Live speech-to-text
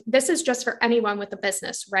this is just for anyone with a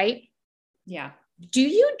business, right? Yeah. Do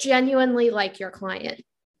you genuinely like your client?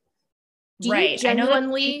 Do you Right. I know that's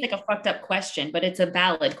genuinely like a fucked up question, but it's a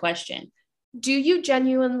valid question. do you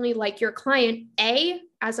genuinely like your client, A,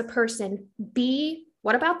 as a person, B,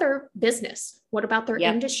 what about their business? What about their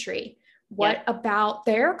Yep. industry? What Yep. about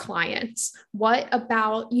their clients? What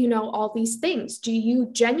about, you know, all these things? Do you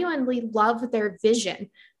genuinely love their vision?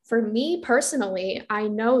 For me personally, I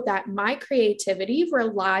know that my creativity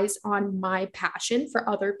relies on my passion for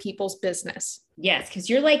other people's business. Yes, because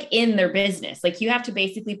you're like in their business. Like you have to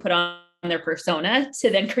basically put on their persona to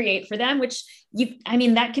then create for them, which I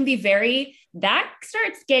mean, that can be that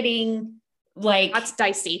starts getting like, That's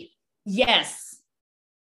dicey. yes,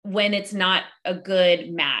 when it's not a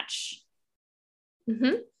good match.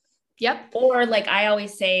 Mm-hmm. Yep. Or like I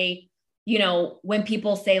always say, when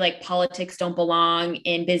people say like politics don't belong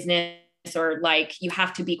in business or like you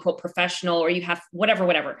have to be quote professional or you have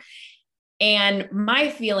whatever. And my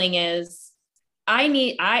feeling is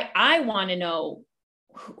I want to know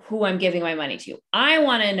who I'm giving my money to. I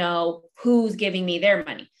want to know who's giving me their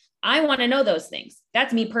money. I want to know those things.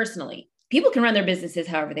 That's me personally. People can run their businesses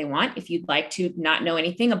however they want. If you'd like to not know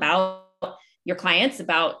anything about your clients,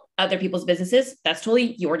 about other people's businesses, that's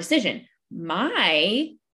totally your decision.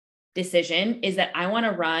 My decision is that I want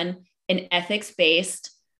to run an ethics-based,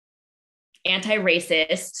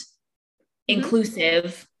 anti-racist,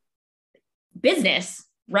 inclusive business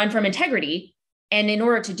run from integrity. And in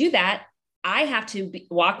order to do that, I have to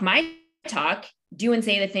walk my talk, do and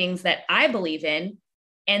say the things that I believe in.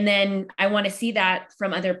 And then I want to see that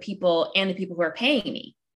from other people and the people who are paying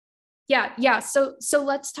me. Yeah. So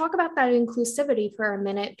let's talk about that inclusivity for a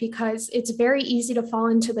minute, because it's very easy to fall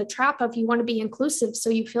into the trap of you want to be inclusive, so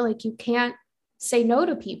you feel like you can't say no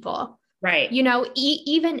to people. Right. You know,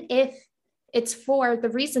 even if it's for the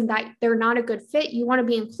reason that they're not a good fit, you want to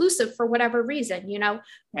be inclusive for whatever reason, you know,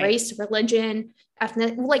 Right. Race, religion,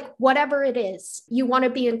 ethnic, like whatever it is, you want to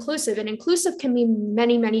be inclusive. And inclusive can mean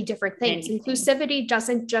many, many different things. Inclusivity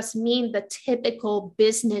doesn't just mean the typical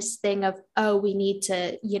business thing of, oh, we need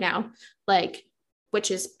to, you know, like,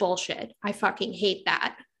 which is bullshit. I fucking hate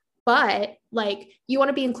that. But like, you want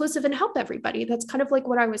to be inclusive and help everybody. That's kind of like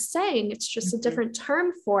what I was saying. It's just a different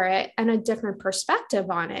term for it and a different perspective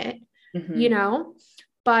on it. You know,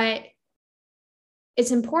 but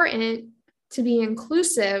it's important to be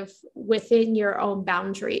inclusive within your own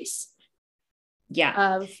boundaries.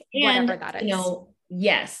 Yeah. Of whatever that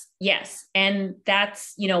is. Yes. And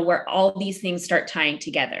that's, where all these things start tying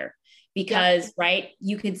together because, right,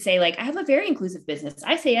 you could say like, I have a very inclusive business.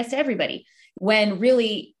 I say yes to everybody, when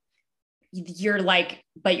really you're like,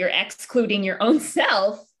 but you're excluding your own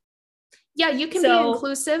self. Yeah. You can be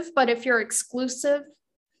inclusive, but if you're exclusive,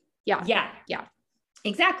 yeah,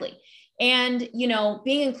 exactly. And,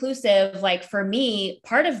 being inclusive, like for me,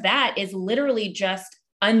 part of that is literally just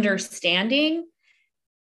understanding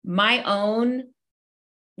my own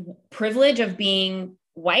privilege of being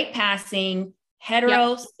white passing,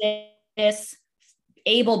 hetero, cis,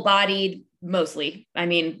 able-bodied, mostly. I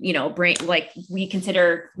mean, brain, like we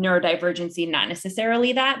consider neurodivergency, not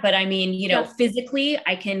necessarily that, but I mean, physically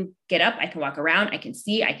I can get up, I can walk around, I can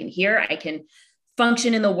see, I can hear, I can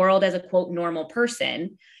function in the world as a quote normal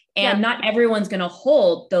person. And not everyone's going to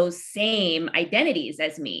hold those same identities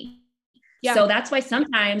as me. So that's why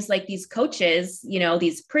sometimes like these coaches,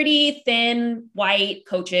 these pretty thin white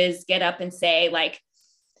coaches get up and say like,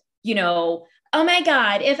 oh my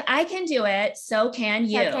God, if I can do it, so can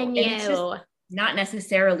you. And it's just not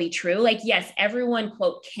necessarily true. Like, yes, everyone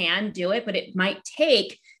quote can do it, but it might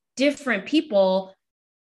take different people.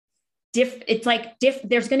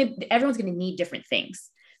 Everyone's going to need different things.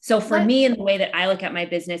 So for me, in the way that I look at my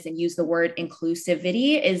business and use the word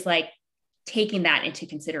inclusivity is like taking that into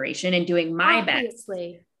consideration and doing my best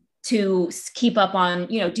to keep up on,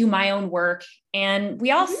 do my own work. And we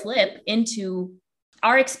all slip into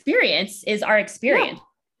our experience,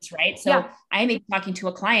 right? So I may be talking to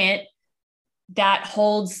a client that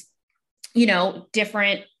holds,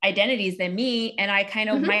 different identities than me. And I kind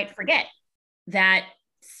of might forget that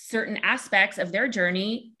certain aspects of their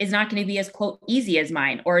journey is not going to be as quote easy as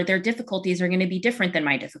mine, or their difficulties are going to be different than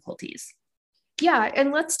my difficulties. Yeah.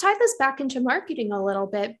 And let's tie this back into marketing a little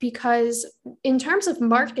bit, because in terms of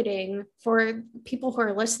marketing, for people who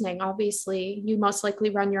are listening, obviously you most likely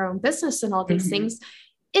run your own business and all these things.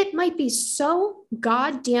 It might be so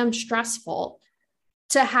goddamn stressful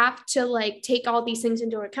to have to like take all these things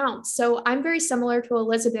into account. So I'm very similar to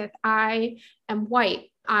Elizabeth. I am white.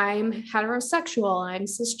 I'm heterosexual, I'm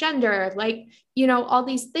cisgender, like, all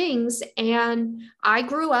these things. And I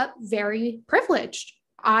grew up very privileged.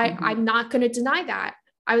 I'm not going to deny that.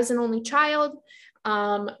 I was an only child.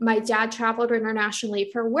 My dad traveled internationally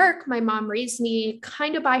for work. My mom raised me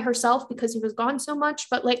kind of by herself because he was gone so much,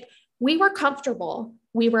 but like we were comfortable.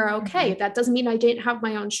 We were okay. That doesn't mean I didn't have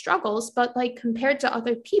my own struggles, but like compared to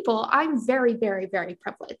other people, I'm very, very, very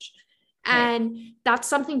privileged. And that's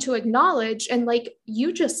something to acknowledge. And like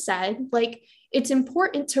you just said, like it's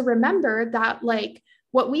important to remember that like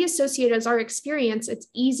what we associate as our experience, it's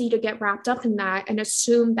easy to get wrapped up in that and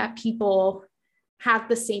assume that people have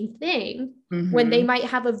the same thing when they might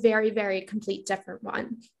have a very, very complete different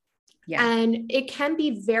one. Yeah. And it can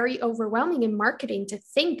be very overwhelming in marketing to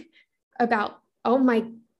think about, oh my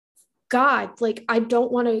God, like I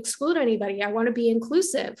don't want to exclude anybody. I want to be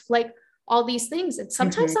inclusive, like all these things. And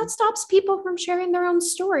sometimes that stops people from sharing their own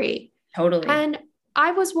story. Totally. And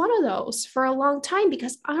I was one of those for a long time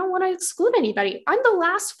because I don't want to exclude anybody. I'm the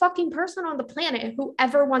last fucking person on the planet who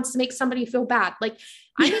ever wants to make somebody feel bad. Like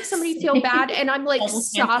I make somebody feel bad and I'm like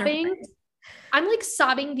sobbing. I'm like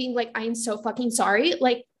sobbing, being like, I am so fucking sorry.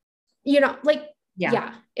 Like, you know, like,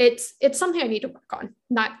 yeah, it's something I need to work on.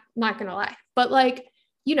 Not gonna lie, but like,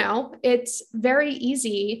 you know, it's very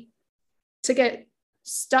easy to get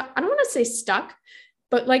stuck. I don't want to say stuck,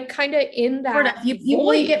 but like kind of in that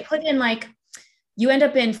you get put in like, you end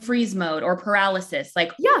up in freeze mode or paralysis,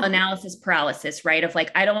 like analysis paralysis, right? Of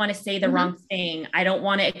like, I don't want to say the wrong thing. I don't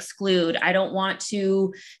want to exclude. I don't want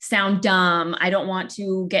to sound dumb. I don't want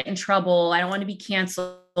to get in trouble. I don't want to be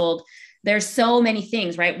canceled. There's so many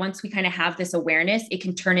things, right? Once we kind of have this awareness, it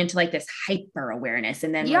can turn into like this hyper awareness.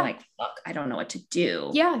 And then we're like, fuck, I don't know what to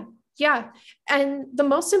do. Yeah. Yeah. And the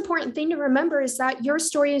most important thing to remember is that your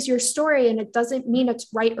story is your story, and it doesn't mean it's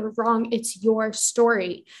right or wrong. It's your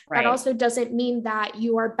story. Right. That also doesn't mean that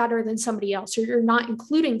you are better than somebody else or you're not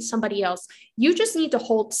including somebody else. You just need to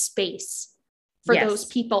hold space for those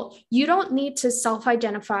people. You don't need to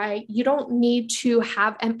self-identify. You don't need to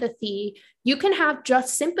have empathy. You can have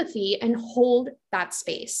just sympathy and hold that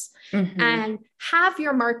space and have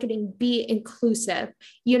your marketing be inclusive.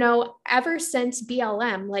 You know, ever since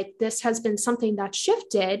BLM, like this has been something that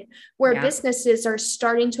shifted where businesses are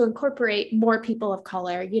starting to incorporate more people of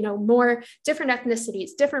color, you know, more different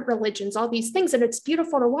ethnicities, different religions, all these things. And it's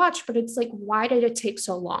beautiful to watch, but it's like, why did it take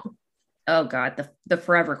so long? Oh God, the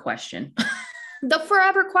forever question. The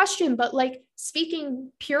forever question. But like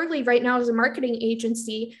speaking purely right now as a marketing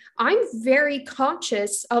agency, I'm very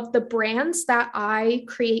conscious of the brands that I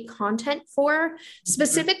create content for,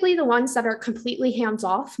 specifically the ones that are completely hands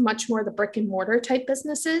off, much more the brick and mortar type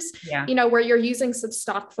businesses, you know, where you're using some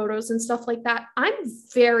stock photos and stuff like that. I'm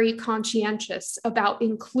very conscientious about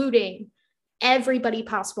including everybody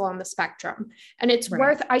possible on the spectrum. And it's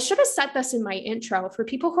worth, I should have said this in my intro for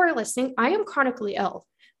people who are listening. I am chronically ill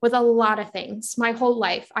with a lot of things my whole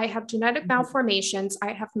life. I have genetic malformations.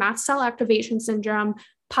 I have mast cell activation syndrome,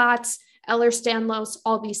 POTS, Ehlers-Danlos,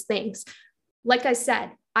 all these things. Like I said,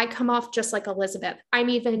 I come off just like Elizabeth. I'm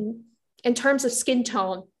even, in terms of skin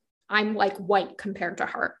tone, I'm like white compared to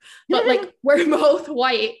her, but like we're both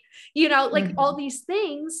white, you know, like all these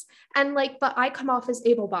things. And like, but I come off as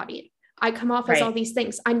able-bodied. I come off as all these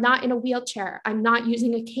things. I'm not in a wheelchair. I'm not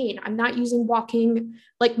using a cane. I'm not using walking,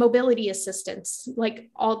 like mobility assistance,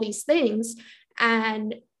 like all these things.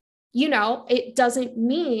 And, you know, it doesn't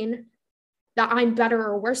mean that I'm better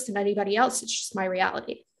or worse than anybody else. It's just my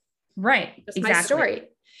reality. Right. It's my story.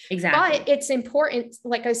 Exactly. But it's important,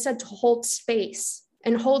 like I said, to hold space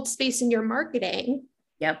in your marketing.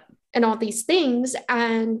 And all these things.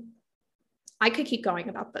 And I could keep going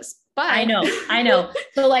about this, but I know.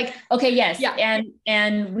 So like, okay. Yes. Yeah.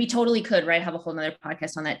 And we totally could, right, have a whole nother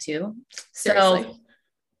podcast on that too. Seriously. So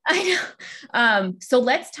I know. So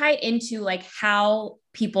let's tie it into like how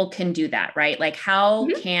people can do that, right? Like how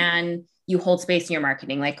can you hold space in your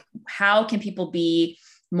marketing? Like how can people be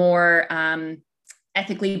more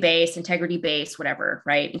ethically based, integrity based, whatever,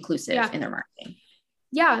 right? Inclusive in their marketing.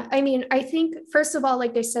 Yeah. I mean, I think first of all,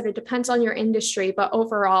 like I said, it depends on your industry, but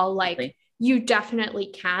overall, like you definitely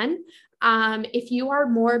can. If you are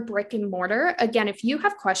more brick and mortar, again, if you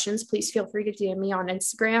have questions, please feel free to DM me on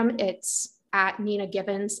Instagram. It's at Nina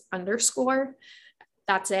Gibbons _.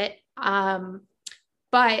 That's it.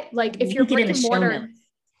 But like if you're brick and mortar,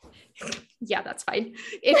 yeah, that's fine.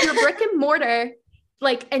 If you're brick and mortar,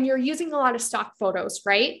 like, and you're using a lot of stock photos,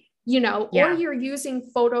 right? You know, or you're using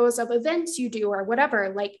photos of events you do or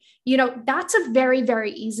whatever, like, you know, that's a very,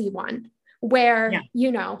 very easy one where,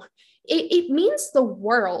 you know, it means the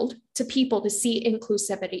world to people to see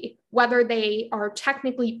inclusivity, whether they are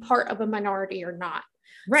technically part of a minority or not.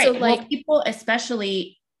 Right. So like people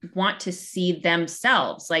especially want to see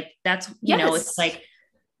themselves. Like that's, you know, it's like,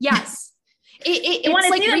 yes, they want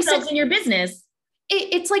to see themselves in your business.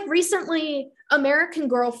 It's like recently American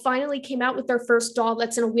Girl finally came out with their first doll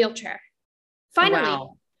that's in a wheelchair. Finally.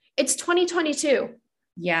 Wow. It's 2022.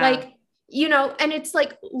 Yeah. Like, you know, and it's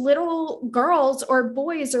like little girls or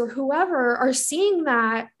boys or whoever are seeing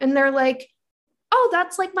that and they're like, oh,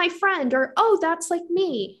 that's like my friend, or, oh, that's like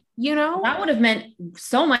me, you know? That would have meant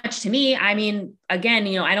so much to me. I mean, again,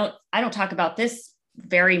 you know, I don't talk about this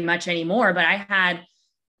very much anymore, but I had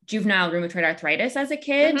juvenile rheumatoid arthritis as a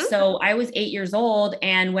kid. Mm-hmm. So I was 8 years old.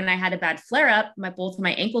 And when I had a bad flare up, both of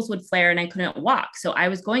my ankles would flare and I couldn't walk. So I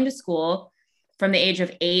was going to school from the age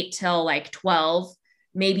of 8 till like 12,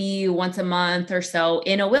 maybe once a month or so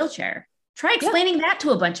in a wheelchair. Try explaining that to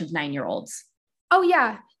a bunch of 9-year-olds. Oh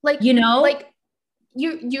yeah. Like, you know, like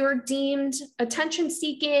you're deemed attention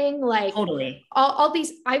seeking, like totally all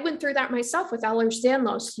these. I went through that myself with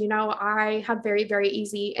Ehlers-Danlos. You know, I had very, very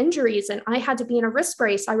easy injuries and I had to be in a wrist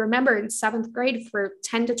brace. I remember in 7th grade for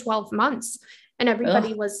 10 to 12 months. And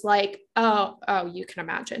everybody was like, oh, you can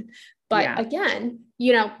imagine. But again,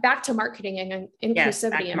 you know, back to marketing and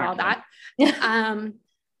inclusivity and all that.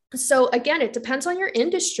 So again, it depends on your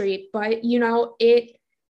industry, but you know,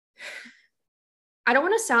 I don't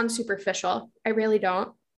want to sound superficial. I really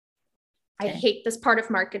don't. I hate this part of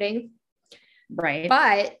marketing. Right.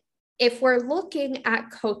 But if we're looking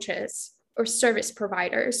at coaches or service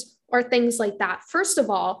providers or things like that, first of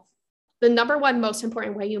all, the number one most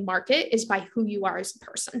important way you market is by who you are as a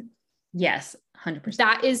person. Yes, 100%.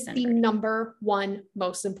 That is the number one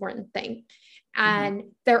most important thing. And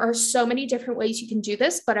there are so many different ways you can do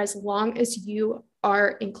this, but as long as you are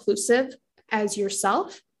inclusive as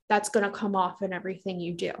yourself, that's going to come off in everything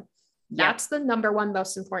you do. That's the number one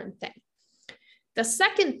most important thing. The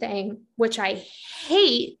second thing, which I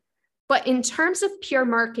hate, but in terms of pure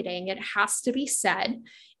marketing, it has to be said,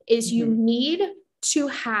 is you need to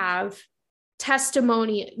have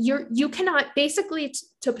testimony. You cannot, basically,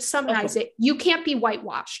 to summarize it, you can't be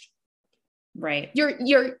whitewashed. Right.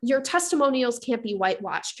 Your testimonials can't be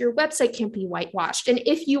whitewashed. Your website can't be whitewashed. And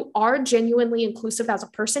if you are genuinely inclusive as a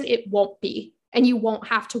person, it won't be. And you won't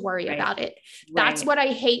have to worry about it. That's what I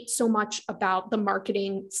hate so much about the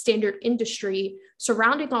marketing standard industry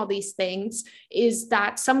surrounding all these things, is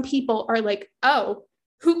that some people are like, oh,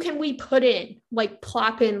 who can we put in, like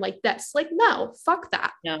plop in like this? Like, no, fuck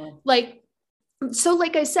that. No. Like, so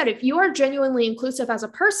like I said, if you are genuinely inclusive as a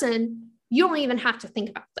person, you don't even have to think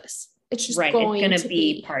about this. It's just going to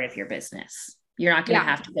be part of your business. You're not going to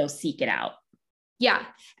have to go seek it out. Yeah.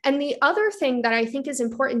 And the other thing that I think is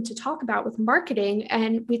important to talk about with marketing,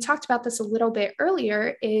 and we talked about this a little bit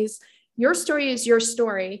earlier, is your story is your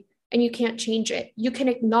story and you can't change it. You can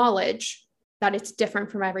acknowledge that it's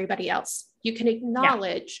different from everybody else. You can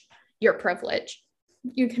acknowledge your privilege.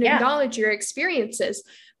 You can acknowledge your experiences,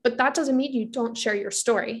 but that doesn't mean you don't share your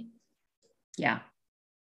story. Yeah.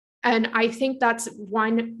 And I think that's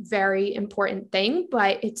one very important thing,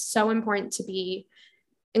 but it's so important to be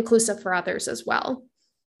inclusive for others as well.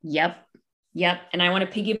 Yep. And I want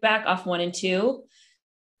to piggyback off 1 and 2.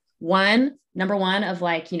 Number one of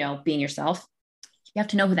like, you know, being yourself, you have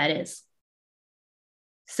to know who that is.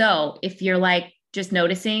 So if you're like just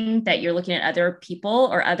noticing that you're looking at other people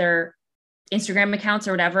or other Instagram accounts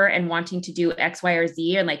or whatever and wanting to do X, Y, or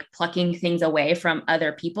Z and like plucking things away from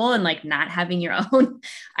other people and like not having your own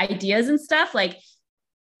ideas and stuff, like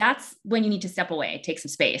that's when you need to step away, take some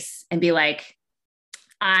space and be like,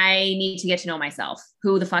 I need to get to know myself.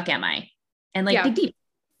 Who the fuck am I? And like dig deep.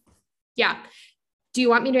 Yeah. Do you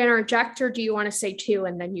want me to interject or do you want to say 2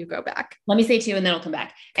 and then you go back? Let me say 2 and then I'll come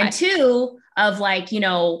back. Okay. And 2 of like, you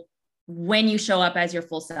know, when you show up as your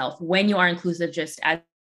full self, when you are inclusive, just as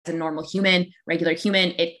a normal human, regular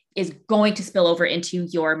human, it is going to spill over into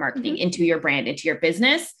your marketing, into your brand, into your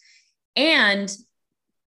business. And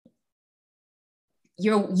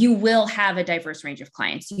you will have a diverse range of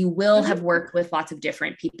clients. You will have worked with lots of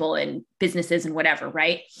different people and businesses and whatever,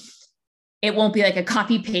 right? It won't be like a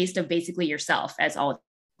copy paste of basically yourself as all of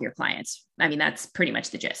your clients. I mean, that's pretty much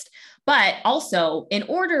the gist. But also, in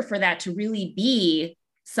order for that to really be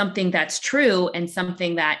something that's true and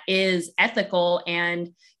something that is ethical and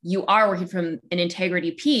you are working from an integrity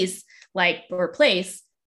piece, like or place,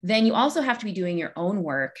 then you also have to be doing your own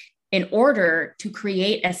work in order to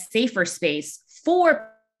create a safer space for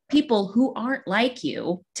people who aren't like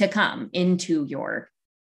you to come into your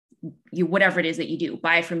whatever it is that you do,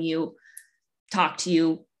 buy from you, talk to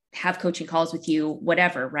you, have coaching calls with you,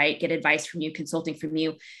 whatever, right? Get advice from you, consulting from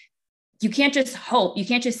you. You can't just hope, you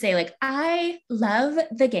can't just say like, I love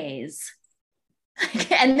the gays.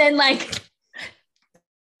 And then like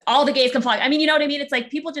all the gays can flock. I mean, you know what I mean? It's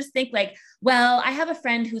like, people just think like, well, I have a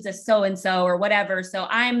friend who's a so-and-so or whatever. So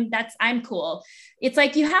I'm cool. It's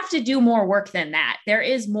like, you have to do more work than that. There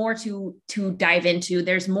is more to dive into.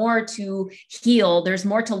 There's more to heal. There's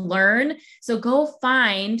more to learn. So go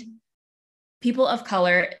find people of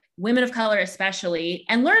color, women of color, especially,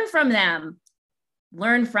 and learn from them.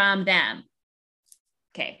 Learn from them.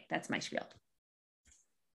 Okay. That's my spiel.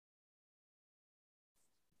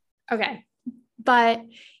 Okay. But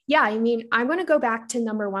yeah, I mean, I'm going to go back to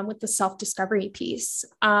number one with the self-discovery piece.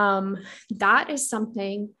 That is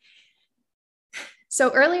something.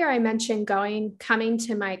 So earlier I mentioned coming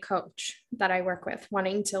to my coach that I work with,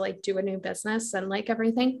 wanting to like do a new business and like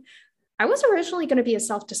everything. I was originally going to be a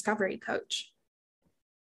self-discovery coach.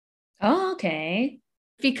 Oh, okay.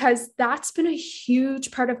 Because that's been a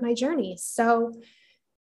huge part of my journey. So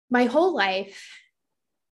my whole life,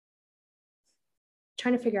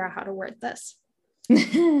 trying to figure out how to word this.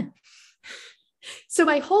 So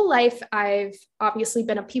my whole life, I've obviously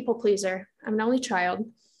been a people pleaser. I'm an only child.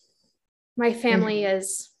 My family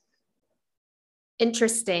is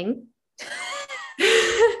interesting.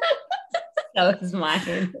 So is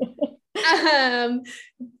mine. I'm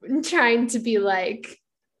trying to be like,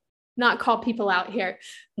 not call people out here,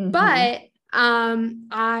 but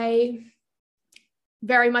I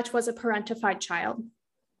very much was a parentified child.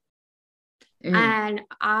 And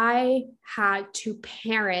I had to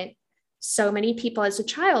parent so many people as a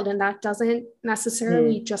child. And that doesn't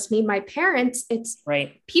necessarily just mean my parents. It's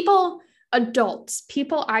people, adults,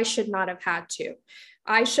 people I should not have had to.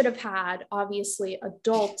 I should have had, obviously,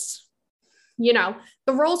 adults. You know,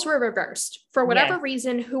 the roles were reversed for whatever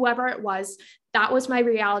reason, whoever it was. That was my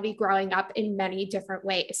reality growing up in many different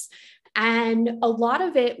ways. And a lot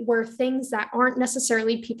of it were things that aren't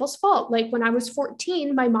necessarily people's fault. Like when I was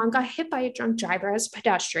 14, my mom got hit by a drunk driver as a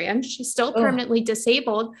pedestrian. She's still permanently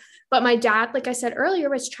disabled. But my dad, like I said earlier,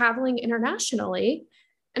 was traveling internationally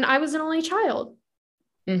and I was an only child.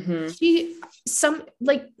 I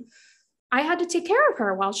had to take care of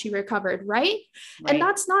her while she recovered, right? And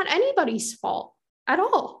that's not anybody's fault at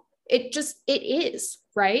all. It is,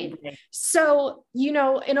 right? So, you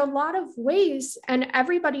know, in a lot of ways, and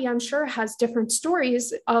everybody I'm sure has different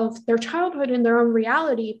stories of their childhood and their own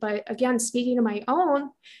reality. But again, speaking to my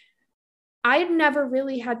own, I'd never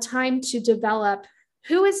really had time to develop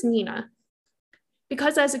who is Nina.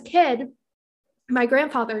 Because as a kid, my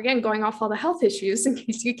grandfather, again, going off all the health issues, in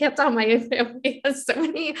case you kept on, my family has so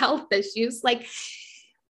many health issues. Like,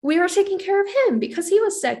 we were taking care of him because he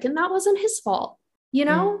was sick and that wasn't his fault, you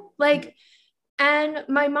know, like, and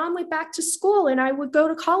my mom went back to school and I would go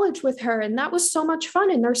to college with her. And that was so much fun.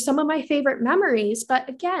 And there's some of my favorite memories. But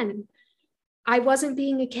again, I wasn't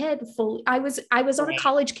being a kid fully. I was on a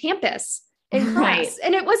college campus in class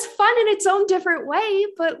and it was fun in its own different way.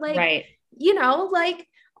 But like, you know, like,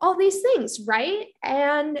 all these things, right?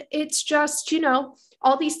 And it's just, you know,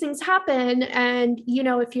 all these things happen. And, you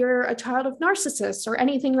know, if you're a child of narcissists or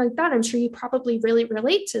anything like that, I'm sure you probably really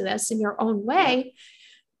relate to this in your own way.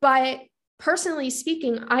 But personally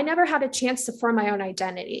speaking, I never had a chance to form my own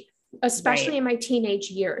identity, especially in my teenage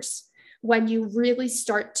years, when you really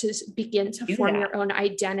start to begin to form your own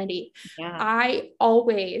identity. I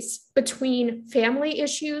always, between family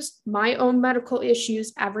issues, my own medical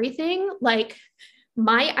issues, everything, like,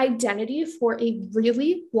 my identity for a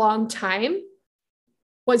really long time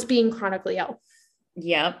was being chronically ill.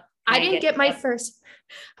 I didn't get my first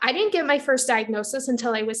diagnosis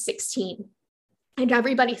until I was 16. And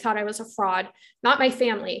everybody thought I was a fraud, not my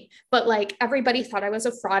family, but like everybody thought I was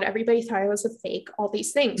a fraud. Everybody thought I was a fake, all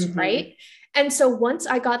these things. Right. And so once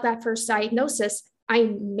I got that first diagnosis,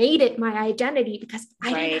 I made it my identity because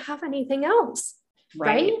I didn't have anything else.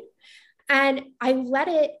 Right. And I let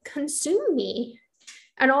it consume me.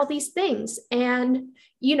 And all these things. And,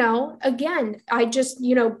 you know, again, I just,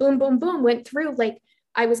 you know, boom, boom, boom, went through, like,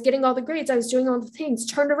 I was getting all the grades. I was doing all the things,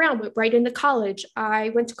 turned around, went right into college. I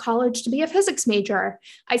went to college to be a physics major.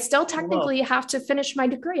 I still technically have to finish my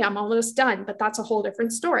degree. I'm almost done, but that's a whole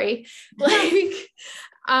different story. Like,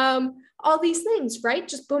 all these things, right?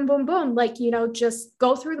 Just boom, boom, boom. Like, you know, just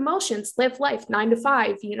go through the motions, live life 9 to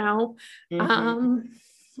 5, you know,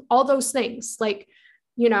 all those things, like,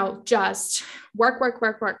 you know, just work,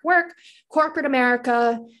 corporate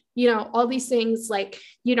America, you know, all these things, like,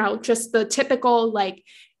 you know, just the typical, like,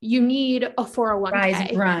 you need a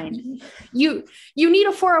 401k. Grind. You need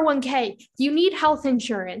a 401k. You need health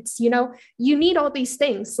insurance, you know, you need all these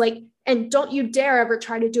things, like, and don't you dare ever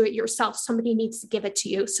try to do it yourself. Somebody needs to give it to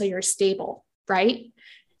you so you're stable, right?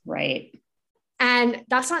 And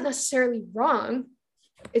that's not necessarily wrong.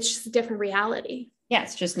 It's just a different reality. Yeah,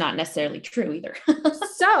 it's just not necessarily true either.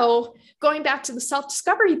 So going back to the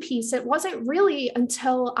self-discovery piece, it wasn't really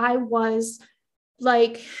until I was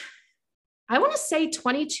like, I want to say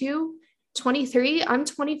 22, 23. I'm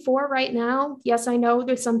 24 right now. Yes, I know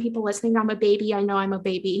there's some people listening. I'm a baby. I know I'm a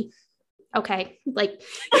baby. Okay. Like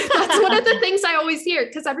that's one of the things I always hear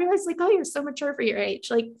because everybody's like, oh, you're so mature for your age.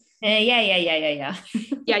 Like, yeah.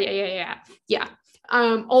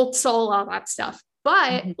 Old soul, all that stuff.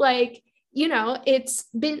 But like, you know, it's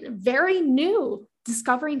been very new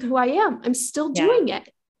discovering who I am. I'm still doing it.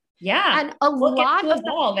 Yeah. And a lot to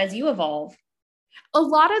evolve as you evolve. A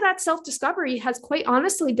lot of that self-discovery has quite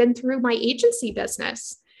honestly been through my agency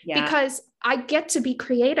business because I get to be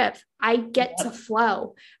creative. I get to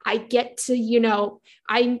flow. I get to, you know,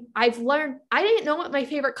 I've learned, I didn't know what my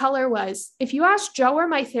favorite color was. If you ask Joe or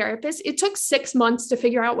my therapist, it took 6 months to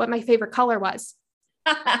figure out what my favorite color was.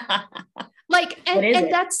 Like, and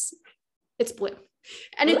it's blue.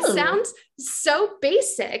 And it sounds so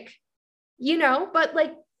basic, you know, but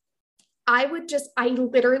like, I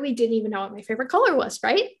literally didn't even know what my favorite color was,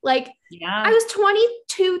 right? Like I was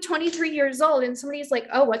 22, 23 years old and somebody's like,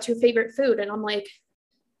 oh, what's your favorite food? And I'm like,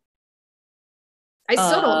 I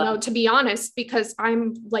still don't know, to be honest, because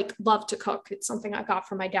I'm like, love to cook. It's something I got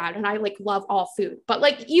from my dad and I like love all food, but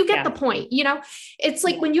like, you get the point, you know, it's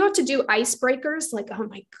like when you have to do icebreakers, like, oh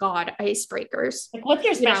my God, icebreakers. Like, what's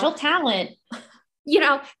your special talent? You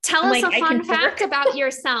know, tell us a fun fact about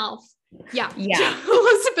yourself. Yeah.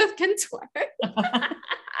 Elizabeth can twerk.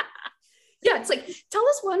 Yeah. It's like, tell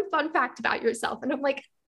us one fun fact about yourself. And I'm like,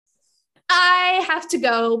 I have to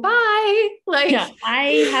go. Bye. Like,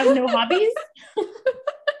 I have no hobbies.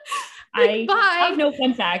 I have no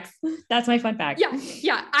fun facts. That's my fun fact.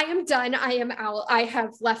 Yeah. I am done. I am out. I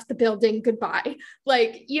have left the building. Goodbye.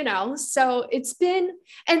 Like, you know, so it's been,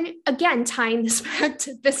 and again, tying this back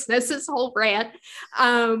to business, this whole rant,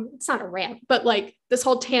 it's not a rant, but like this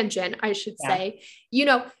whole tangent, I should say, you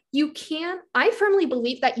know, I firmly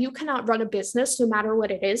believe that you cannot run a business no matter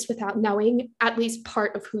what it is without knowing at least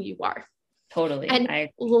part of who you are. Totally. And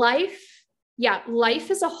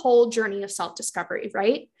life is a whole journey of self-discovery,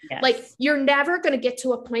 right? Yes. Like you're never going to get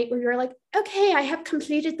to a point where you're like, okay, I have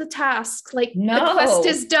completed the task. Like the quest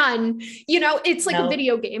is done. You know, it's like a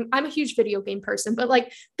video game. I'm a huge video game person, but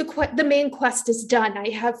like the main quest is done. I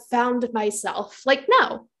have found myself. Like,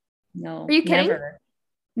 no. Are you kidding? Never.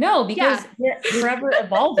 No, because you're forever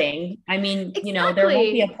evolving. I mean, you know, there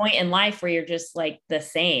won't be a point in life where you're just like the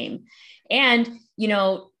same. And, you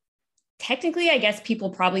know, technically, I guess people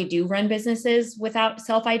probably do run businesses without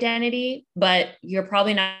self-identity, but you're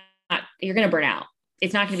probably not, you're going to burn out.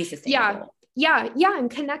 It's not going to be sustainable. Yeah. And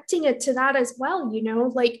connecting it to that as well, you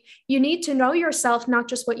know, like you need to know yourself, not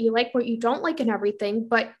just what you like, what you don't like and everything,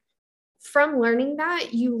 but from learning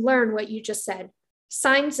that, you learn what you just said,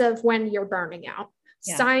 signs of when you're burning out.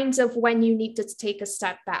 Signs of when you need to take a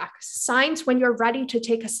step back, signs when you're ready to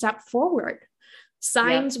take a step forward,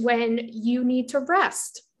 signs when you need to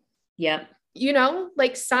rest. You know,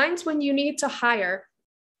 like signs when you need to hire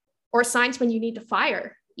or signs when you need to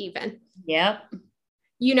fire even.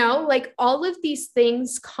 You know, like all of these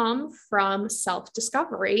things come from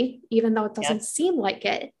self-discovery, even though it doesn't seem like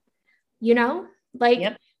it, you know,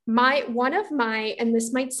 like and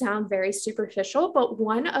this might sound very superficial, but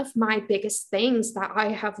one of my biggest things that I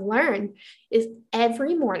have learned is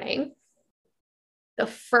every morning, the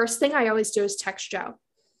first thing I always do is text Joe.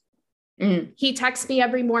 He texts me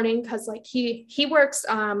every morning because like he works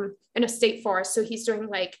in a state forest. So he's doing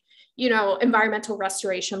like, you know, environmental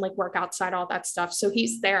restoration, like work outside, all that stuff. So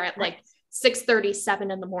he's there at like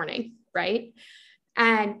 6:37 in the morning. Right.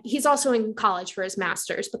 And he's also in college for his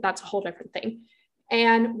master's, but that's a whole different thing.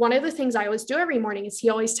 And one of the things I always do every morning is he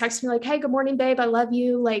always texts me like, hey, good morning, babe. I love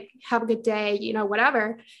you. Like, have a good day, you know,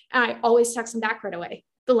 whatever. And I always text him back right away.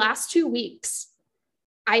 The last 2 weeks,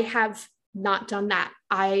 I have not done that.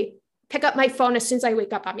 I pick up my phone as soon as I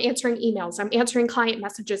wake up. I'm answering emails. I'm answering client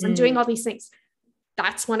messages. I'm doing all these things.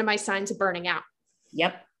 That's one of my signs of burning out.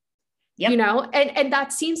 You know, and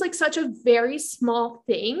that seems like such a very small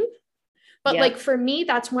thing, but like for me,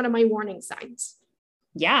 that's one of my warning signs.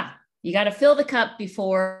 You got to fill the cup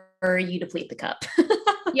before you deplete the cup.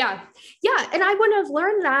 Yeah. And I wouldn't have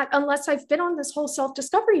learned that unless I've been on this whole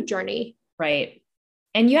self-discovery journey. Right.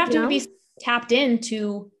 And you have to be tapped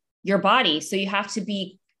into your body. So you have to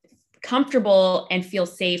be comfortable and feel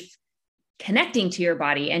safe connecting to your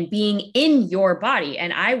body and being in your body.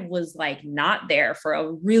 And I was like, not there for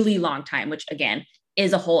a really long time, which again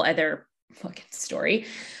is a whole other fucking story.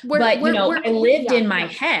 I lived in my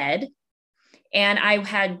head and I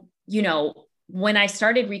had, you know, when I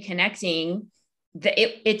started reconnecting,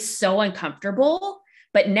 it's so uncomfortable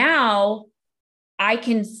But now I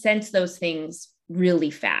can sense those things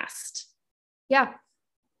really fast. Yeah.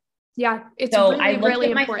 Yeah. It's So really, I look really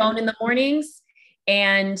at my important. phone in the mornings,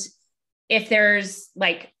 and if there's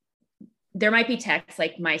like, there might be texts,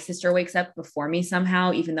 like my sister wakes up before me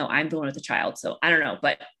somehow, even though I'm the one with the child. So I don't know,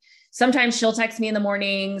 but sometimes she'll text me in the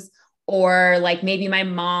mornings, or like maybe my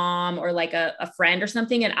mom or like a friend or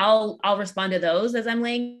something. And I'll respond to those as I'm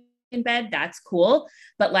laying in bed. That's cool.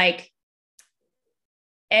 But like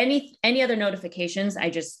any other notifications, I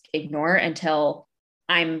just ignore until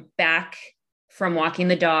I'm back from walking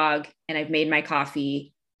the dog and I've made my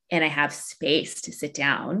coffee and I have space to sit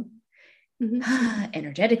down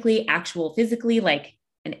energetically, actual physically, like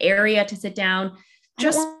an area to sit down.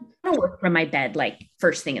 Just I don't want to work from my bed like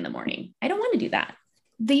first thing in the morning. I don't want to do that.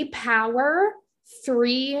 The power,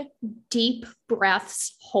 3 deep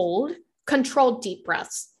breaths, hold, controlled deep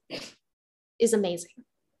breaths is amazing.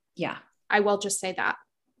 Yeah. I will just say that,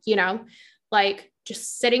 you know, like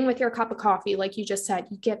just sitting with your cup of coffee, like you just said,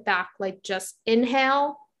 you get back, like just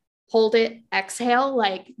inhale, hold it, exhale,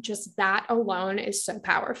 like just that alone is so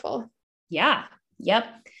powerful. Yeah. Yep.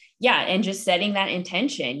 Yeah. And just setting that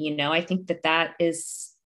intention, you know, I think that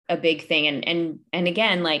is a big thing. And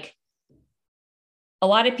again, like a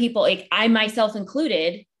lot of people, like I myself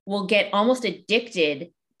included, will get almost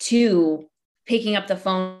addicted to picking up the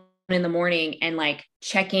phone in the morning and like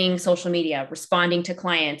checking social media, responding to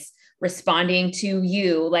clients, responding to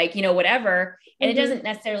you, like, you know, whatever. And it doesn't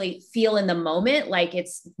necessarily feel in the moment like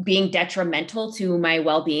it's being detrimental to my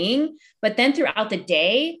well-being. But then throughout the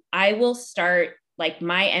day, I will start, like,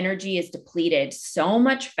 my energy is depleted so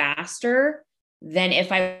much faster than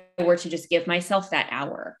if I were to just give myself that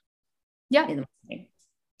hour. Yeah. In the morning.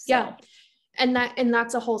 So. Yeah. And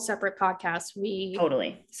that's a whole separate podcast.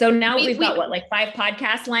 Totally. So now we've got what, like 5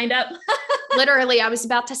 podcasts lined up? Literally, I was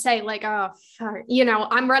about to say, like, oh, you know,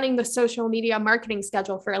 I'm running the social media marketing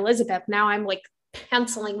schedule for Elizabeth. Now I'm like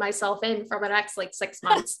penciling myself in for the next like 6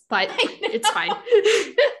 months, but it's fine.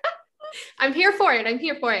 I'm here for it. I'm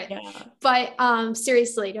here for it. Yeah. But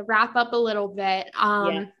seriously, to wrap up a little bit,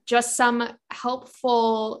 just some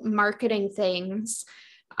helpful marketing things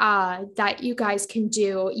that you guys can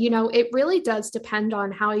do. You know, it really does depend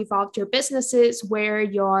on how evolved your business is, where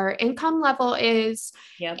your income level is,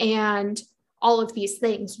 and all of these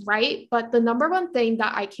things, right? But the number one thing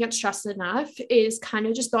that I can't stress enough is kind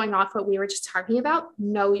of just going off what we were just talking about,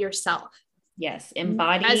 know yourself. Yes,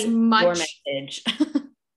 embody your message.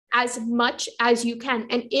 As much as you can.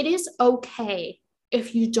 And it is okay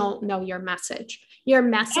if you don't know your message. Your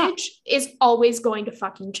message is always going to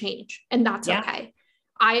fucking change, and that's okay.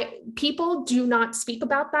 People do not speak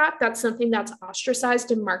about that. That's something that's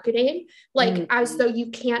ostracized in marketing, like as though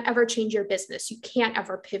you can't ever change your business. You can't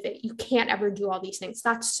ever pivot. You can't ever do all these things.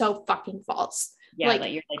 That's so fucking false. Yeah.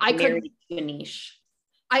 Like you're like married to a niche.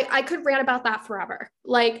 I could rant about that forever.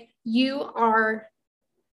 Like you are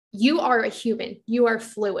a human. You are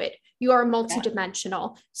fluid. You are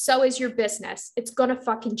multidimensional. So is your business. It's going to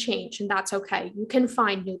fucking change, and that's okay. You can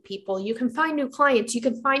find new people. You can find new clients. You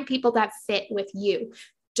can find people that fit with you.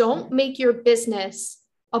 Don't make your business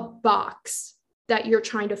a box that you're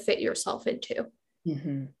trying to fit yourself into.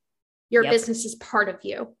 Your business is part of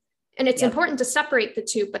you. And it's important to separate the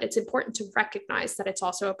two, but it's important to recognize that it's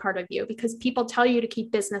also a part of you, because people tell you to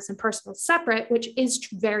keep business and personal separate, which is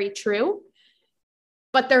very true.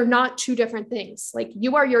 But they're not two different things. Like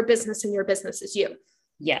you are your business and your business is you.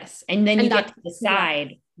 Yes. And then you get to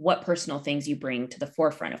decide what personal things you bring to the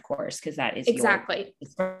forefront, of course, because that is your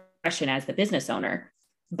expression as the business owner.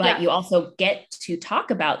 But you also get to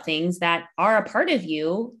talk about things that are a part of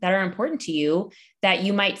you, that are important to you, that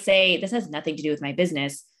you might say, this has nothing to do with my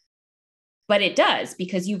business, but it does,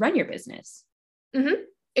 because you run your business.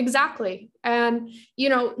 Exactly. And, you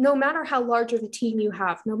know, no matter how large of a team you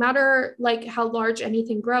have, no matter like how large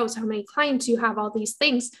anything grows, how many clients you have, all these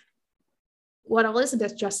things, what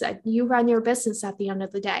Elizabeth just said, you run your business at the end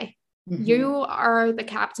of the day. You are the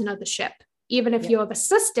captain of the ship, even if you have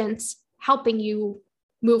assistants helping you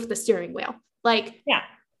move the steering wheel. Like,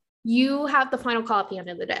 you have the final call at the end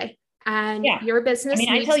of the day, and your business. I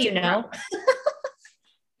mean, I tell you no.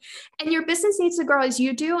 And your business needs to grow as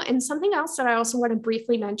you do. And something else that I also want to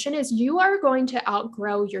briefly mention is you are going to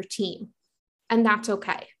outgrow your team, and that's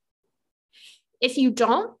okay. If you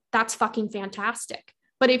don't, that's fucking fantastic.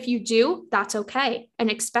 But if you do, that's okay, and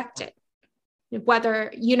expect it.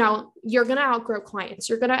 Whether, you know, you're going to outgrow clients,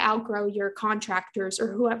 you're going to outgrow your contractors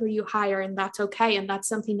or whoever you hire, and that's okay. And that's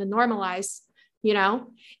something to normalize. You know,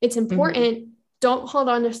 it's important. Don't hold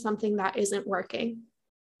on to something that isn't working.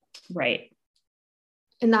 Right.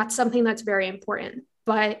 And that's something that's very important.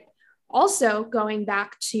 But also going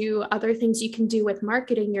back to other things you can do with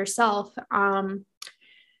marketing yourself.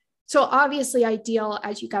 So obviously ideal,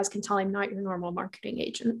 as you guys can tell, I'm not your normal marketing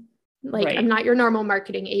agent. Like I'm not your normal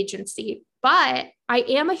marketing agency, but I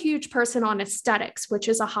am a huge person on aesthetics, which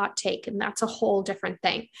is a hot take. And that's a whole different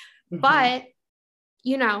thing. But,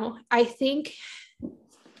 you know, I think,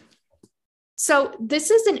 so this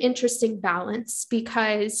is an interesting balance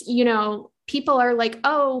because, you know, people are like,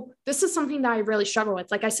 oh, this is something that I really struggle with.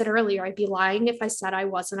 Like I said earlier, I'd be lying if I said I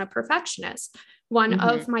wasn't a perfectionist. One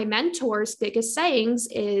of my mentors' biggest sayings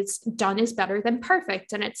is done is better than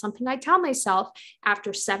perfect. And it's something I tell myself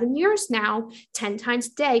after 7 years now, 10 times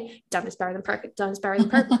a day, done is better than perfect, done is better than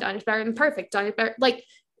perfect, done is better than perfect, done is better. Like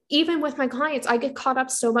even with my clients, I get caught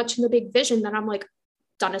up so much in the big vision that I'm like,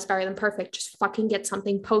 done is better than perfect. Just fucking get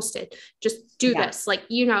something posted. Just do this. Like,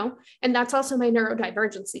 you know, and that's also my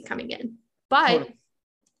neurodivergency coming in. But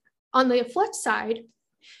on the flip side,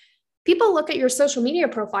 people look at your social media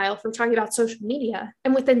profile for talking about social media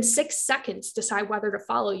and within 6 seconds decide whether to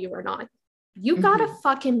follow you or not. You gotta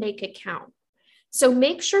fucking make it count. So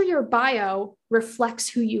make sure your bio reflects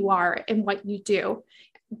who you are and what you do,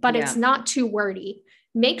 but it's not too wordy.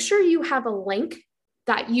 Make sure you have a link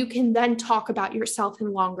that you can then talk about yourself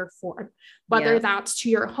in longer form, whether that's to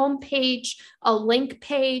your homepage, a link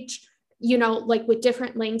page, you know, like with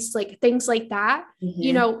different links, like things like that.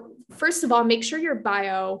 You know, first of all, make sure your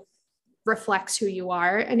bio reflects who you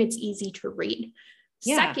are and it's easy to read.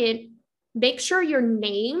 Second, make sure your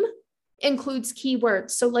name includes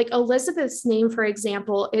keywords. So like Elizabeth's name, for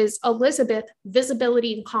example, is Elizabeth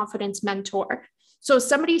Visibility and Confidence Mentor. So if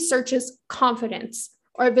somebody searches confidence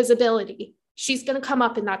or visibility, she's going to come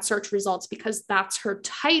up in that search results because that's her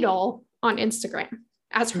title on Instagram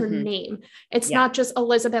as her name. It's not just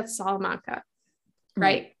Elizabeth Salamanca,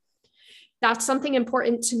 right? That's something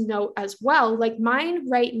important to note as well. Like mine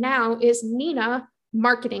right now is Nina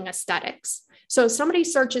Marketing Aesthetics. So if somebody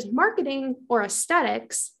searches marketing or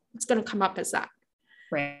aesthetics, it's going to come up as that.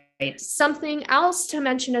 Right. Something else to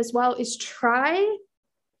mention as well is try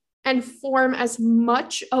and form as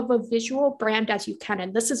much of a visual brand as you can.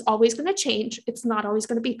 And this is always going to change. It's not always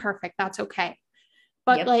going to be perfect. That's okay.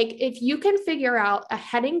 But like, if you can figure out a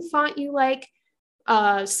heading font you like,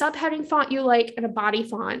 a subheading font you like, and a body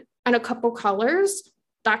font and a couple colors,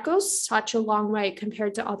 that goes such a long way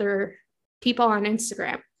compared to other people on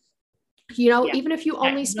Instagram. You know, even if you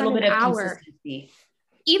only spend an hour,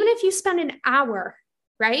 even if you spend an hour,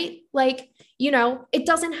 right? Like, you know, it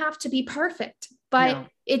doesn't have to be perfect, but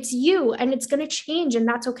it's you and it's going to change and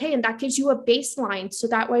that's okay. And that gives you a baseline. So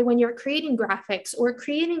that way, when you're creating graphics or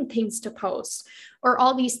creating things to post or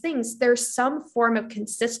all these things, there's some form of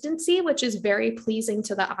consistency, which is very pleasing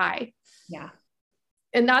to the eye.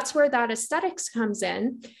 And that's where that aesthetics comes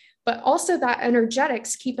in. But also that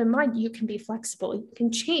energetics, keep in mind, you can be flexible, you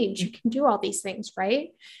can change, you can do all these things, right?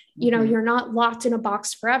 You know, you're not locked in a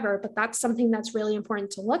box forever, but that's something that's really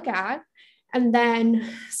important to look at. And then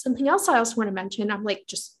something else I also want to mention, I'm like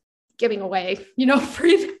just giving away, you know,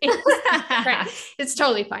 free things. Right. It's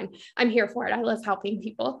totally fine. I'm here for it. I love helping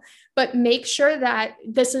people, but make sure that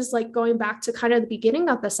this is like going back to kind of the beginning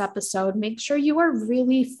of this episode, make sure you are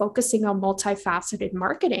really focusing on multifaceted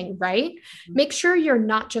marketing, right? Make sure you're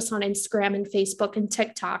not just on Instagram and Facebook and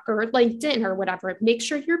TikTok or LinkedIn or whatever. Make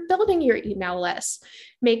sure you're building your email list.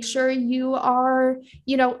 Make sure you are,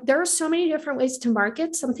 you know, there are so many different ways to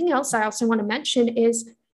market. Something else I also want to mention is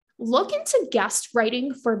look into guest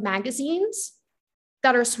writing for magazines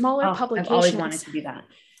that are smaller publications. I've always wanted to do that.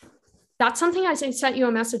 That's something I sent you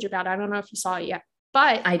a message about. I don't know if you saw it yet,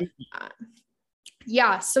 but I did.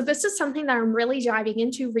 So this is something that I'm really diving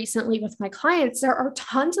into recently with my clients. There are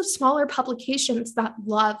tons of smaller publications that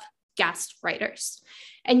love guest writers,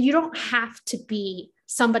 and you don't have to be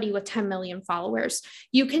somebody with 10 million followers.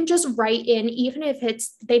 You can just write in, even if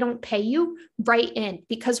they don't pay you, write in,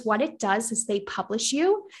 because what it does is they publish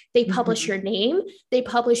you, they publish your name, they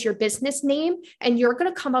publish your business name, and you're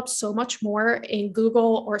going to come up so much more in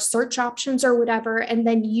Google or search options or whatever. And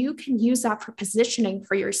then you can use that for positioning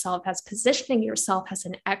yourself as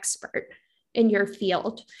an expert in your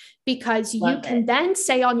field, because you can then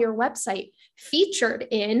say on your website, featured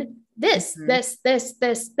in this.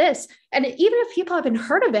 And even if people haven't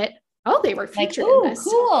heard of it, they were featured in this.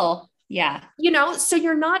 Cool. Yeah. You know, so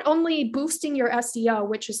you're not only boosting your SEO,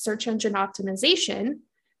 which is search engine optimization,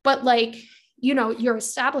 but like, you know, you're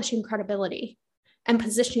establishing credibility and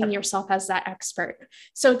positioning yourself as that expert.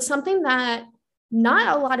 So it's something that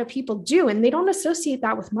not a lot of people do, and they don't associate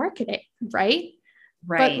that with marketing, right?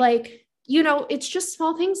 But like, you know, it's just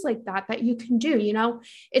small things like that you can do. You know,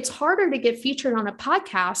 it's harder to get featured on a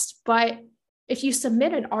podcast, but if you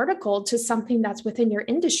submit an article to something that's within your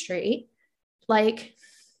industry, like,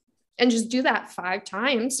 and just do that 5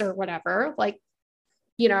 times or whatever, like,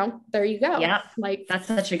 there you go. Yeah. Like, that's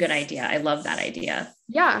such a good idea. I love that idea.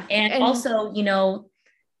 Yeah. And also,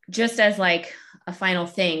 just as like a final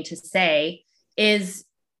thing to say is,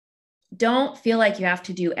 don't feel like you have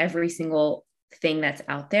to do every single thing that's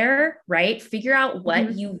out there, right? Figure out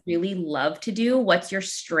what you really love to do. What's your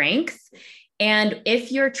strength? And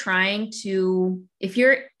if you're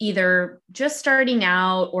either just starting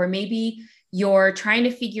out, or maybe you're trying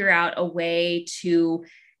to figure out a way to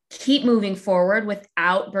keep moving forward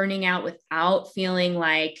without burning out, without feeling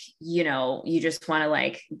like, you just want to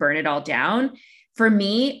like burn it all down. For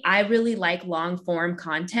me, I really like long form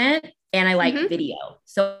content and I like video.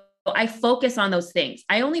 So I focus on those things.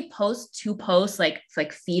 I only post 2 posts, like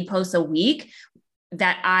feed posts a week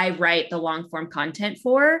that I write the long form content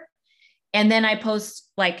for. And then I post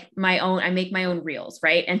like I make my own reels.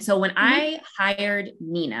 Right. And so when I hired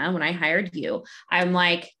Nina, when I hired you, I'm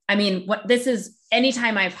like,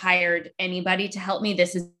 anytime I've hired anybody to help me,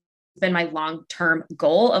 this has been my long-term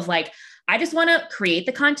goal of like, I just want to create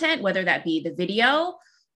the content, whether that be the video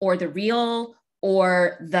or the reel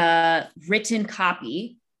or the written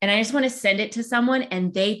copy. And I just want to send it to someone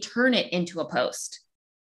and they turn it into a post.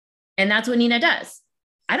 And that's what Nina does.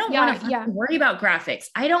 I don't want to worry about graphics.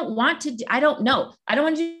 I don't want to do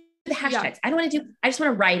the hashtags. I just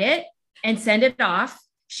want to write it and send it off.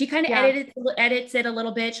 She kind of edits it a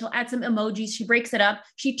little bit. She'll add some emojis. She breaks it up.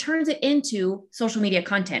 She turns it into social media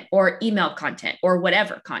content or email content or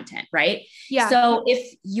whatever content. Right. Yeah. So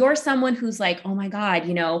if you're someone who's like, oh my God,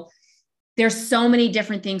 there's so many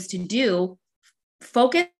different things to do,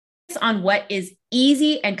 focus on what is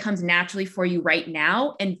easy and comes naturally for you right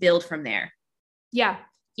now and build from there. Yeah.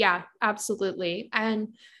 Yeah, absolutely.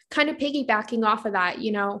 And kind of piggybacking off of that,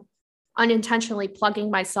 unintentionally plugging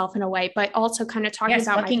myself in a way, but also kind of talking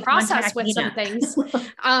about my process with some things.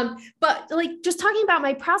 But like just talking about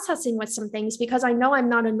my processing with some things, because I know I'm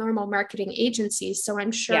not a normal marketing agency. So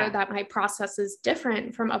I'm sure that my process is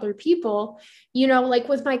different from other people, like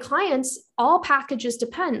with my clients, all packages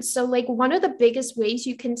depend. So like one of the biggest ways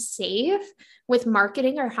you can save with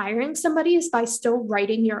marketing or hiring somebody is by still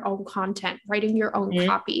writing your own content, writing your own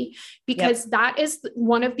copy, because that is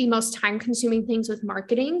one of the most time consuming things with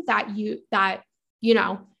marketing that you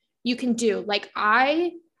can do. Like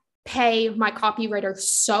I pay my copywriter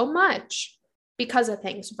so much because of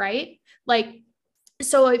things, right? Like,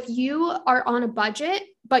 so if you are on a budget,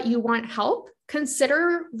 but you want help,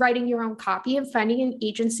 consider writing your own copy and finding an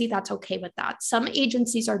agency that's okay with that. Some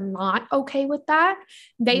agencies are not okay with that.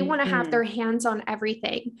 They want to have their hands on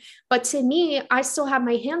everything. But to me, I still have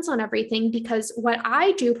my hands on everything because what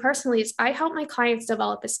I do personally is I help my clients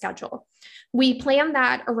develop a schedule. We plan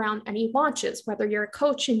that around any launches, whether you're a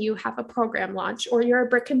coach and you have a program launch, or you're a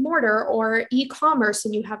brick and mortar or e-commerce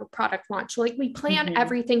and you have a product launch. Like we plan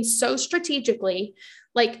everything so strategically,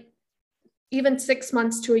 like even 6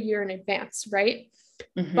 months to a year in advance, right?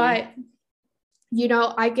 But,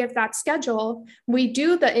 I give that schedule. We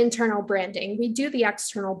do the internal branding. We do the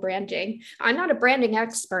external branding. I'm not a branding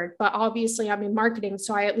expert, but obviously I'm in marketing.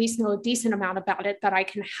 So I at least know a decent amount about it that I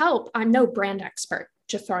can help. I'm no brand expert,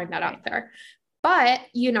 just throwing that out there. But,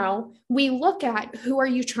 we look at who are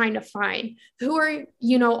you trying to find? Who are,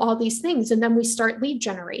 all these things. And then we start lead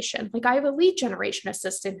generation. Like I have a lead generation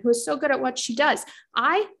assistant who is so good at what she does.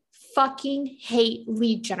 I fucking hate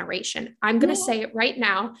lead generation. I'm going to say it right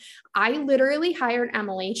now. I literally hired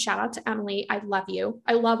Emily. Shout out to Emily. I love you.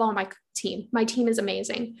 I love all my team. My team is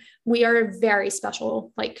amazing. We are a very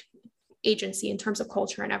special, agency in terms of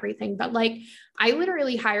culture and everything. But I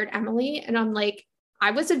literally hired Emily and I'm like,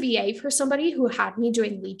 I was a VA for somebody who had me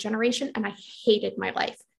doing lead generation and I hated my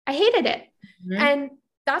life. I hated it. And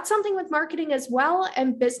that's something with marketing as well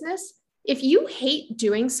and business. If you hate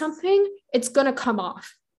doing something, it's going to come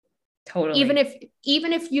off. Totally.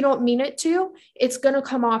 Even if you don't mean it to, it's going to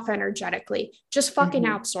come off energetically. Just fucking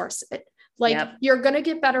outsource it. You're going to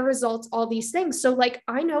get better results, all these things. So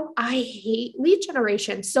I know I hate lead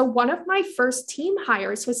generation. So one of my first team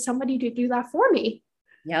hires was somebody to do that for me.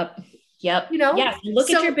 Yep. Yes. Look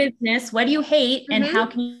at your business. What do you hate? And how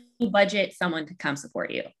can you budget someone to come support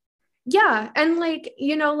you? Yeah. And like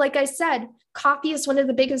I said, copy is one of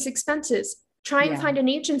the biggest expenses. Try and find an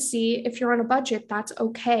agency if you're on a budget that's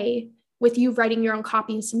okay with you writing your own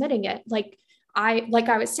copy and submitting it. Like I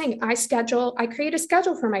was saying, I create a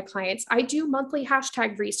schedule for my clients. I do monthly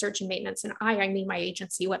hashtag research and maintenance. And I mean my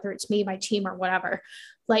agency, whether it's me, my team, or whatever.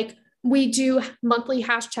 We do monthly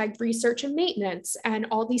hashtag research and maintenance and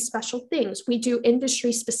all these special things. We do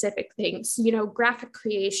industry specific things, graphic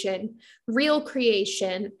creation, reel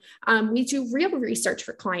creation. We do reel research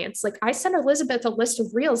for clients. Like I sent Elizabeth a list of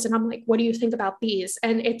reels and I'm like, what do you think about these?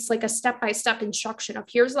 And it's like a step-by-step instruction of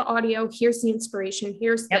here's the audio, here's the inspiration,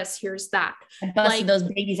 here's this, here's that. I busted those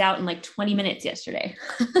babies out in like 20 minutes yesterday.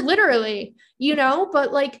 Literally,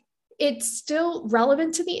 but like, it's still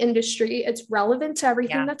relevant to the industry. It's relevant to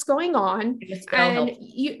everything that's going on. And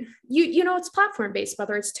it's platform based,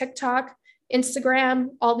 whether it's TikTok, Instagram,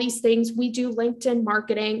 all these things. We do LinkedIn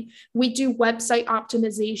marketing. We do website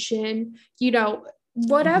optimization,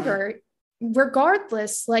 whatever.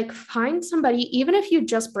 Regardless, like find somebody, even if you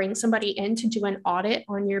just bring somebody in to do an audit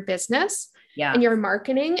on your business and your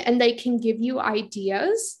marketing, and they can give you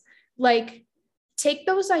ideas, like take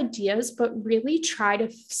those ideas, but really try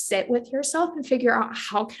to sit with yourself and figure out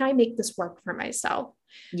how can I make this work for myself?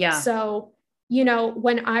 Yeah. So,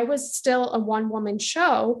 when I was still a one-woman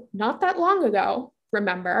show, not that long ago,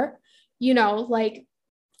 remember,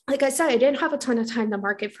 like I said, I didn't have a ton of time to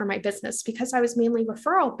market for my business because I was mainly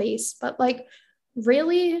referral based, but like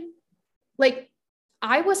really, like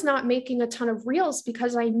I was not making a ton of reels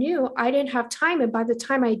because I knew I didn't have time. And by the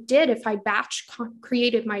time I did, if I batch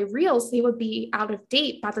created my reels, they would be out of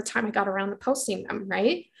date by the time I got around to posting them,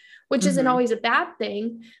 right? Which isn't always a bad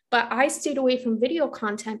thing, but I stayed away from video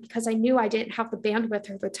content because I knew I didn't have the bandwidth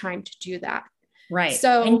or the time to do that. Right.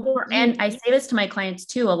 So, and I say this to my clients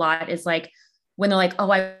too a lot, is like, when they're like,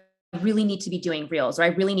 oh, I really need to be doing reels, or I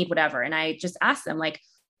really need whatever. And I just ask them like,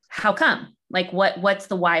 how come? Like, what's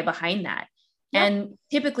the why behind that? Yep. And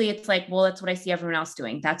typically it's like, well, that's what I see everyone else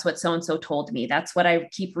doing. That's what so-and-so told me. That's what I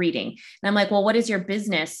keep reading. And I'm like, well, what does your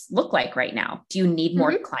business look like right now? Do you need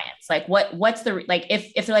more clients? Like what's the, like,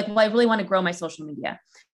 if they're like, well, I really want to grow my social media.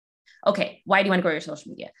 Okay. Why do you want to grow your social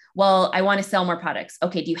media? Well, I want to sell more products.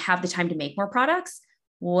 Okay. Do you have the time to make more products?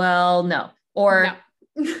 Well, no. Or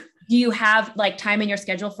no. Do you have like time in your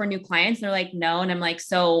schedule for new clients? And they're like, no. And I'm like,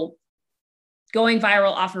 so going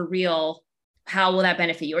viral off a reel, how will that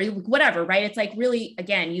benefit you, or whatever, right? It's like really,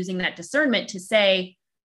 again, using that discernment to say,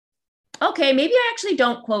 okay, maybe I actually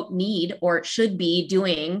don't quote need or should be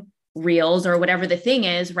doing reels or whatever the thing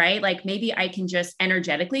is, right? Like maybe I can just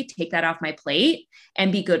energetically take that off my plate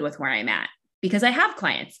and be good with where I'm at because I have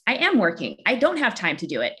clients. I am working. I don't have time to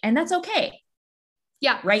do it. And that's okay.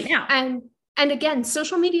 Yeah. Right now. And again,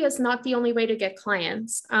 social media is not the only way to get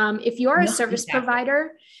clients. If you are a service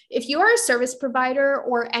provider,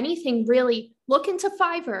 or anything really, look into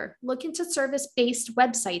Fiverr, look into service-based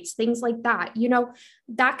websites, things like that.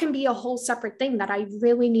 That can be a whole separate thing that I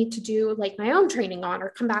really need to do like my own training on, or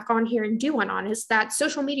come back on here and do one on, is that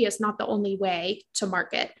social media is not the only way to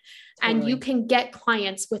market. Totally. And you can get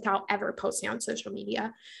clients without ever posting on social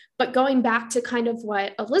media. But going back to kind of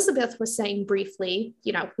what Elizabeth was saying briefly,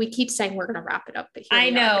 we keep saying we're going to wrap it up. But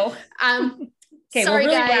I know. Okay, sorry,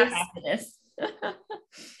 we'll really guys. Wrap after this.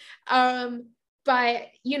 But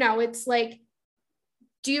it's like,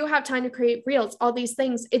 do you have time to create reels? All these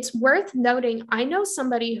things. It's worth noting. I know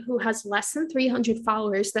somebody who has less than 300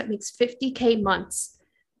 followers that makes 50K months.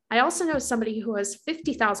 I also know somebody who has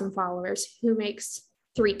 50,000 followers who makes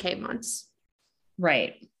 3K months.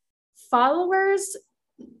 Right. Followers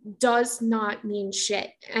does not mean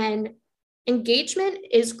shit. And engagement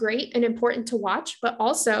is great and important to watch, but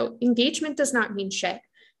also engagement does not mean shit.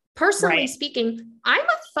 Personally speaking, I'm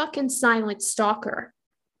a fucking silent stalker.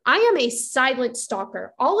 I am a silent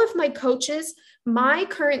stalker. All of my coaches, my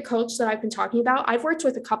current coach that I've been talking about, I've worked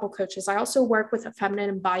with a couple coaches. I also work with a feminine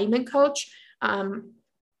embodiment coach,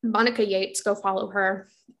 Monica Yates, go follow her.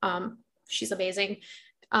 She's amazing.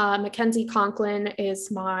 Mackenzie Conklin is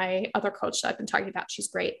my other coach that I've been talking about. She's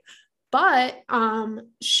great. But I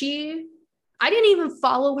didn't even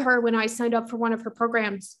follow her when I signed up for one of her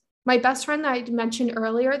programs. My best friend that I mentioned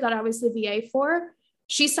earlier that I was the VA for,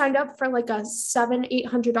 she signed up for like a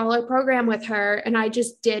 $700-800 program with her. And I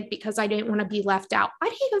just did because I didn't want to be left out. I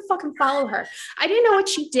didn't even fucking follow her. I didn't know what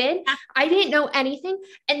she did. I didn't know anything.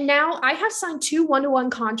 And now I have signed 2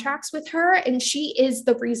 one-to-one contracts with her. And she is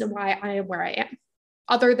the reason why I am where I am.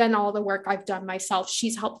 Other than all the work I've done myself,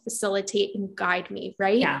 she's helped facilitate and guide me.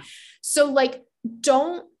 Right. Yeah. So like,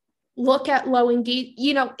 don't look at low engage,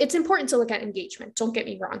 it's important to look at engagement. Don't get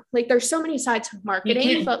me wrong. Like there's so many sides of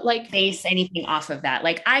marketing, but like base anything off of that.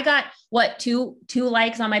 Like I got two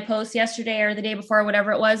likes on my post yesterday or the day before, or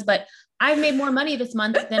whatever it was, but I've made more money this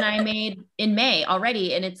month than I made in May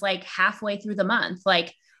already. And it's like halfway through the month.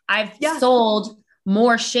 Like I've sold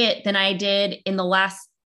more shit than I did in the last,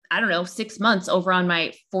 6 months over on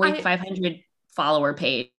my 4,500 follower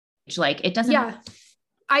page. Like it doesn't. Yeah.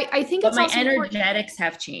 I think but it's my also energetics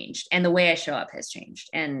have changed and the way I show up has changed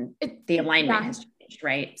and the alignment has changed.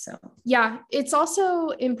 Right. So yeah, it's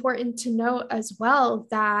also important to note as well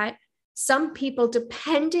that some people,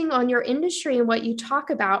 depending on your industry and what you talk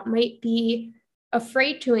about, might be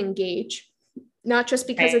afraid to engage, not just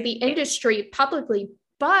because of the industry publicly,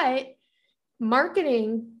 but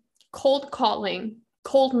marketing, cold calling,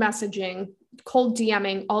 cold messaging, cold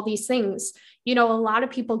DMing, all these things. A lot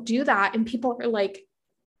of people do that and people are like,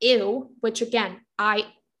 ew, which again,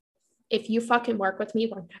 if you fucking work with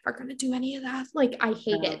me, we're never going to do any of that. Like, I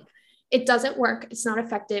hate it. It doesn't work. It's not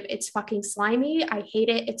effective. It's fucking slimy. I hate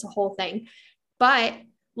it. It's a whole thing. But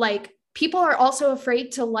like, people are also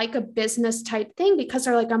afraid to like a business type thing because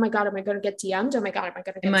they're like, oh my God, am I going to get DM'd? Oh my God,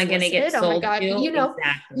 am I going to get sold? Oh my God,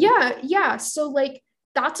 Exactly. Yeah. So like,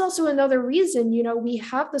 that's also another reason, we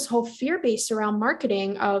have this whole fear base around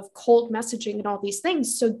marketing of cold messaging and all these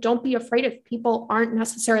things. So don't be afraid if people aren't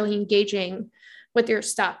necessarily engaging with your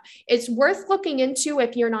stuff. It's worth looking into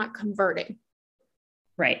if you're not converting.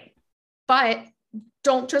 Right. But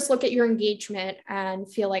don't just look at your engagement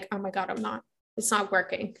and feel like, oh my God, it's not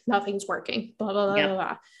working. Nothing's working. Blah, blah, blah,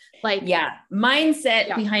 blah. Like, yeah.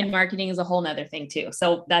 Mindset behind marketing is a whole nother thing too.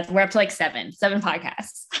 So we're up to like seven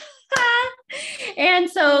podcasts. And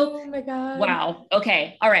so, oh my God. Wow.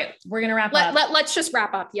 Okay. All right. We're going to wrap up. Let's just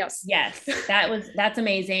wrap up. Yes. That's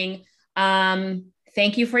amazing.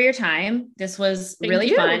 Thank you for your time. This was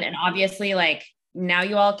really fun. And obviously, like, now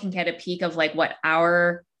you all can get a peek of like what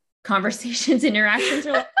our conversations, interactions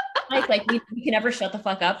are like we can never shut the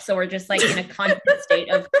fuck up. So we're just like in a constant state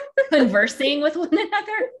of conversing with one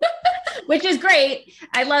another, which is great.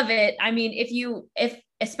 I love it. I mean,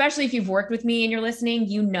 especially if you've worked with me and you're listening,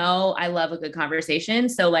 I love a good conversation.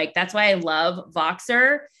 So like, that's why I love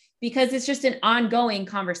Voxer, because it's just an ongoing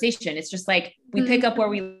conversation. It's just like, we pick up where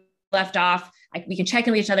we left off. We can check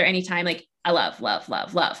in with each other anytime. Like, I love.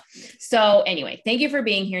 So anyway, thank you for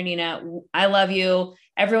being here, Nina. I love you.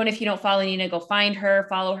 Everyone, if you don't follow Nina, go find her,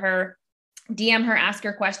 follow her, DM her, ask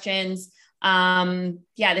her questions.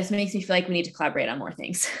 This makes me feel like we need to collaborate on more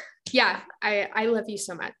things. Yeah. I love you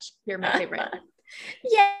so much. You're my favorite.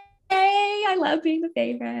 Yay. I love being the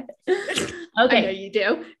favorite. Okay. I know you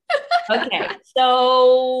do. Okay.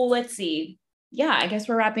 So let's see. Yeah, I guess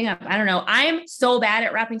we're wrapping up. I don't know. I'm so bad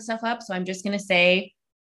at wrapping stuff up. So I'm just going to say,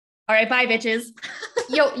 all right, bye bitches.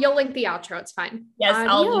 You'll link the outro. It's fine. Yes.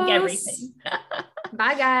 Adios. I'll link everything.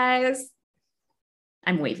 Bye guys.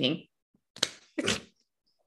 I'm waving.